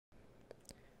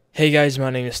Hey guys, my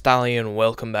name is Stalli and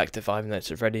welcome back to Five Nights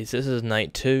at Freddy's. This is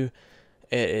night 2.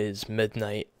 It is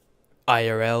midnight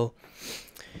IRL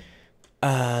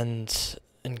and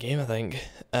in game, I think.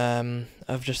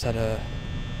 I've just had a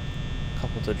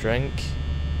couple to drink.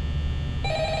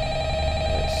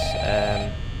 It's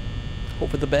hope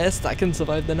for the best. I can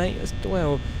survive the night. It's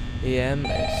 12 AM.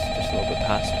 It's just a little bit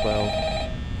past 12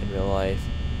 in real life,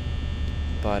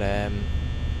 but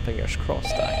fingers crossed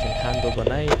that I can handle the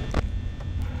night.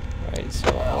 Right, so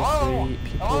all three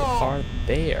people are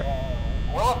there.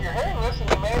 Well, if you're hearing this and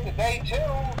you made it to day 2,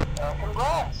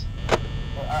 congrats.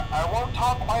 I won't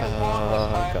talk quite as long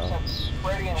this time since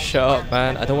Freddy and Shut up,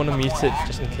 man. I don't want to mute it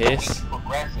just in case.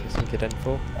 Get some good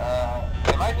info.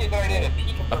 It might be a good idea to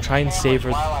peek I'll try and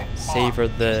savor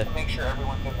the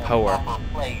power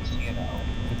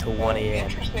until 1 AM.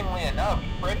 Interestingly enough,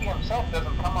 Freddy himself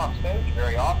doesn't come off stage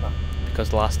very often.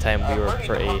 Because last time we were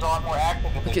pretty...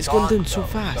 Look, it's going down so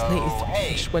fast.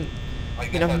 93 just went...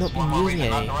 I've not been using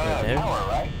any right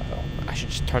now. I should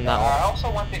just turn that on. I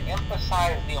also want to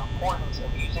emphasize the importance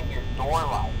of using your door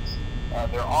lights.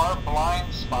 There are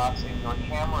blind spots in your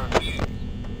camera views,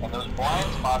 and those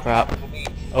blind spots happen to be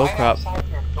right outside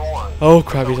your door. Oh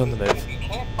crap, he's on the move. If you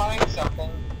can't find something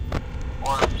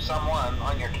or someone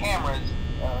on your cameras,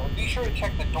 be sure to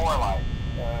check the door light.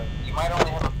 You might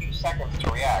only have a few seconds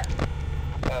to react.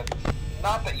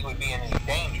 Not that you would be in any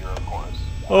danger, of course.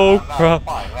 Oh I'm not crap.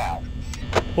 implying that.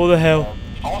 What the hell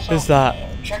is that?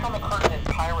 Check on the curtain in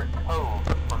Pirate Cove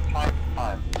from time to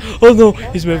time. Oh no,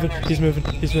 he's moving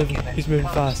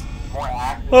fast.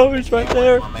 Oh, he's right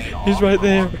there. He's right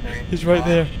there. He's right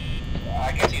there.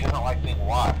 I guess he doesn't like being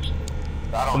watched.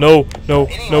 No, they're all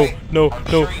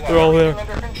there.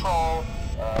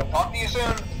 Talk to you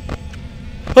soon.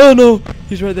 Oh no,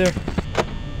 he's right there.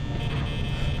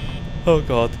 Oh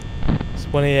god. It's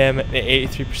 1 AM at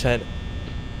 83%.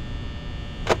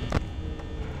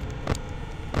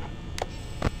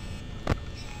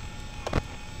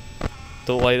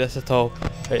 Don't like this at all.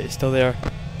 Right, it's still there.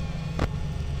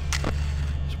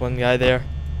 There's one guy there.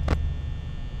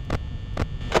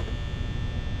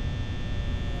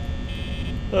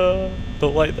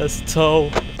 Don't like this at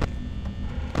all.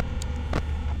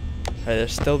 Right, they're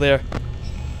still there.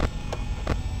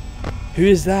 Who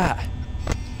is that?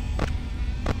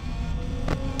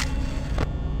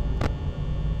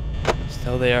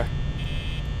 Still there.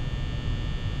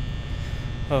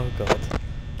 Oh god.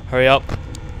 Hurry up.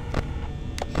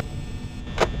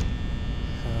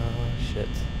 Oh shit.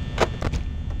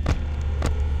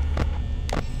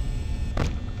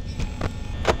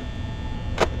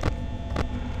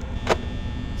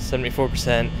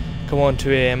 %. Come on,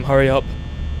 2 AM, hurry up.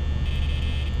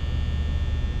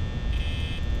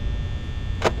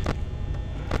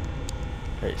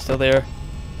 Right, still there.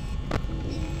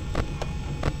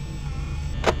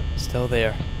 Still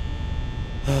there.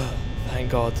 Thank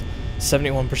God.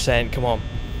 71%, come on.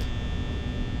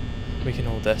 We can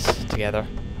hold this together.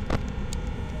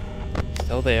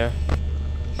 Still there.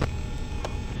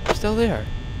 Still there.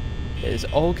 It is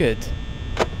all good.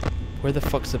 Where the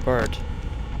fuck's the bird?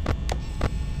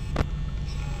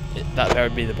 That better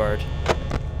be the bird.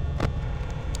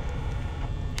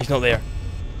 He's not there.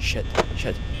 Shit.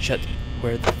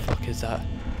 Where the fuck is that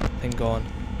thing gone?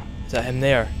 Is that him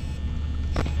there?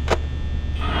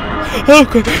 Oh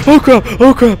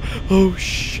crap! Oh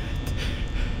shit!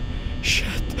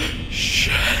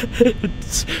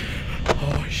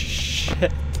 Oh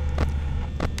shit!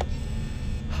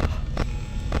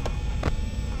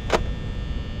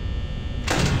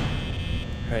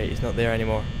 Right, he's not there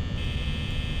anymore.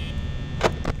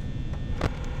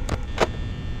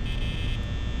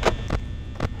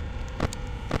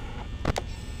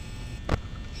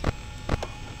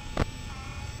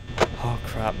 Oh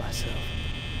crap myself.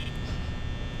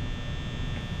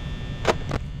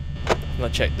 I've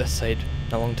not checked this side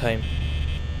in a long time.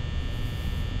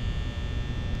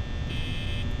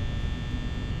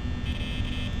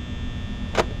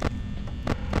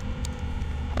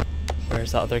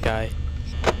 Where's that other guy?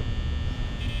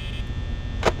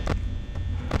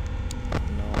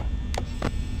 No.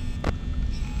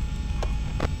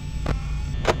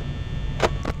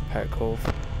 Pirate Cove.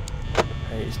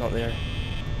 Right, he's not there.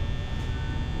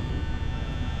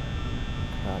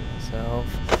 Crap myself.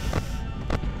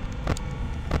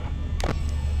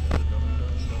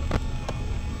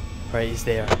 Right, he's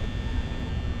there.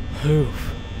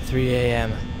 Oof. 3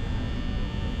 AM.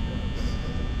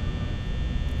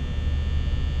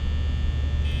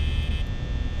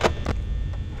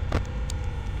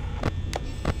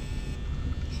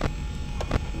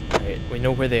 Right, we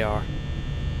know where they are.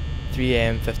 3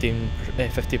 AM, 50%,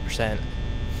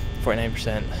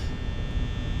 49%.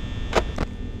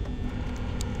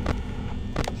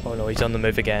 Oh no, he's on the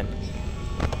move again.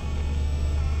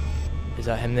 Is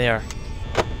that him there?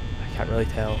 I can't really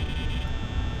tell.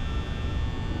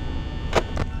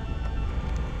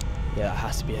 Yeah, that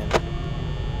has to be him.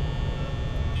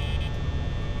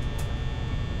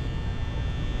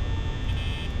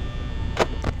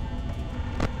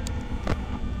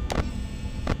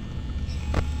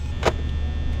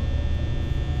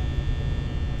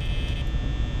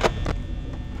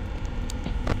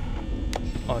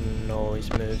 Oh no,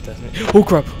 he's moved, hasn't he? Oh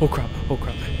crap, oh crap, oh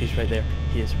crap. He's right there.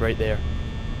 He is right there.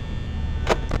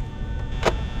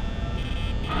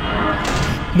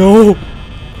 No!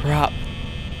 Crap.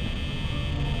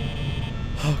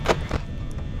 Oh crap.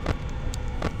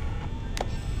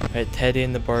 Right, Teddy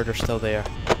and the bird are still there.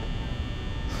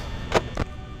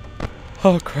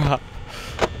 Oh crap.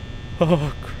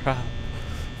 Oh crap.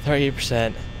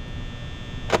 38%.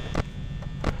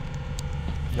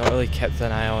 Not really kept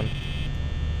an eye on.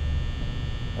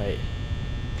 Right.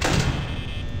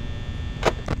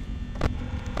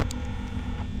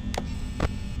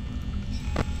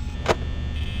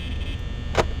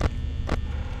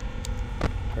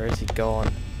 Where is he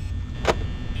gone?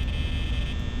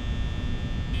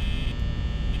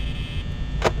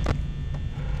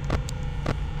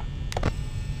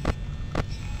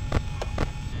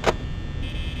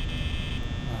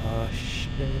 Oh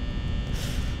shit.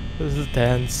 This is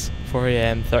tense. 4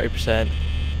 AM, 30%.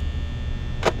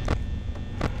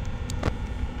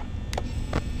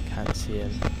 Can't see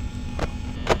him.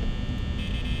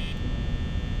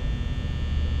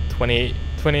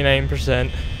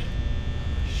 29%.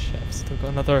 Shit, I've still got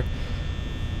another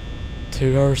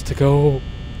 2 hours to go.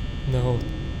 No.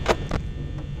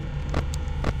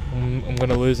 I'm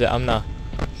gonna lose it, I'm not.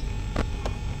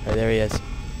 Right, there he is.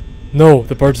 No,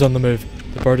 the bird's on the move.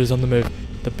 The bird is on the move.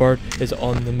 The bird is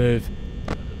on the move.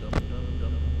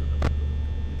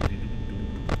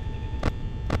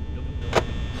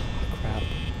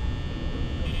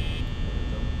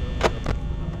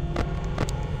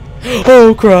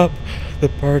 Oh crap! The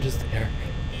bird is there.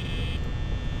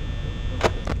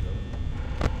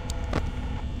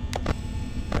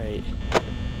 Right.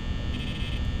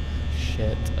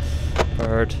 Shit.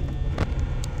 Bird.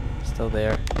 Still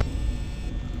there.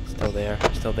 Still there.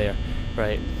 Still there.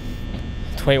 Right.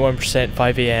 21%,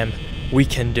 5 AM. We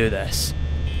can do this.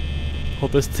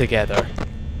 Hold this together.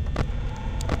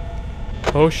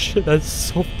 Oh shit, that's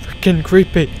so freaking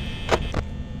creepy.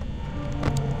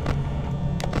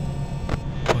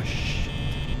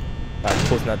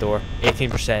 Closing that door.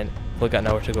 18%. Look at an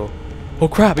hour to go. Oh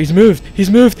crap, he's moved! He's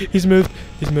moved! He's moved!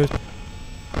 He's moved.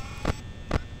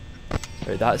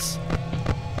 Right, that's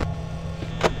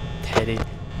Teddy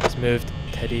has moved.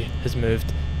 Teddy has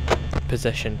moved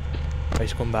position. Right,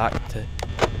 he's going back to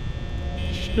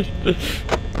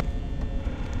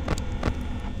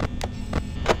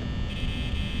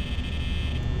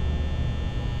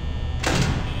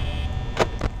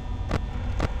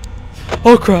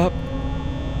oh crap!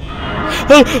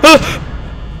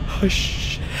 Oh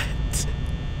shit.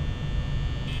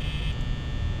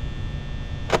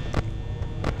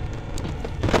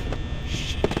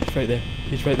 He's right there.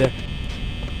 He's right there.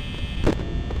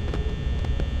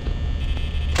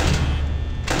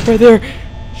 Right there.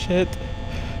 Shit.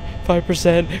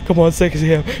 5%. Come on, 6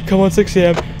 AM. Come on, 6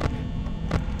 AM.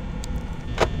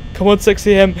 Come on, 6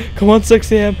 AM. Come on,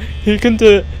 6 AM. You can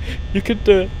do it. You can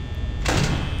do it.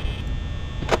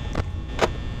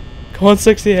 Come on,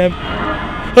 6 AM.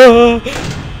 Ah!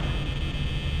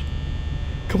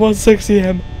 Come on, 6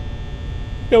 AM.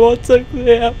 Come on, 6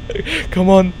 AM. Come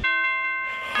on.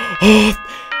 Oh,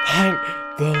 thank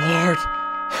the Lord.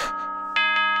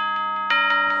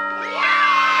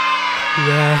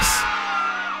 Yes.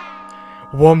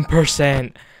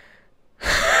 1%.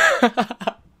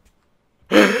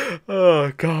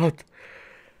 Oh, God.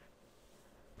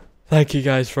 Thank you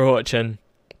guys for watching.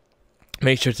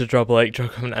 Make sure to drop a like,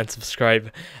 drop a comment and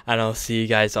subscribe, and I'll see you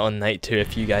guys on night 2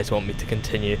 if you guys want me to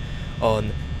continue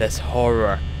on this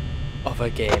horror of a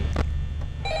game.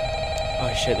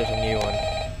 Oh shit, there's a new one.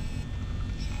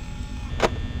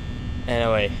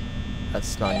 Anyway,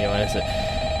 that's not a new one, is it?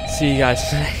 See you guys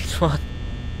in the next one.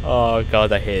 Oh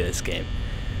god, I hate this game.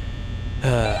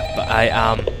 But I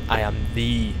am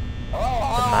the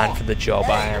man for the job.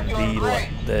 I am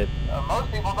the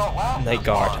night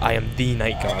guard. I am the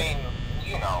night guard.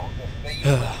 You know, they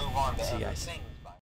usually move on to See you other guys. things.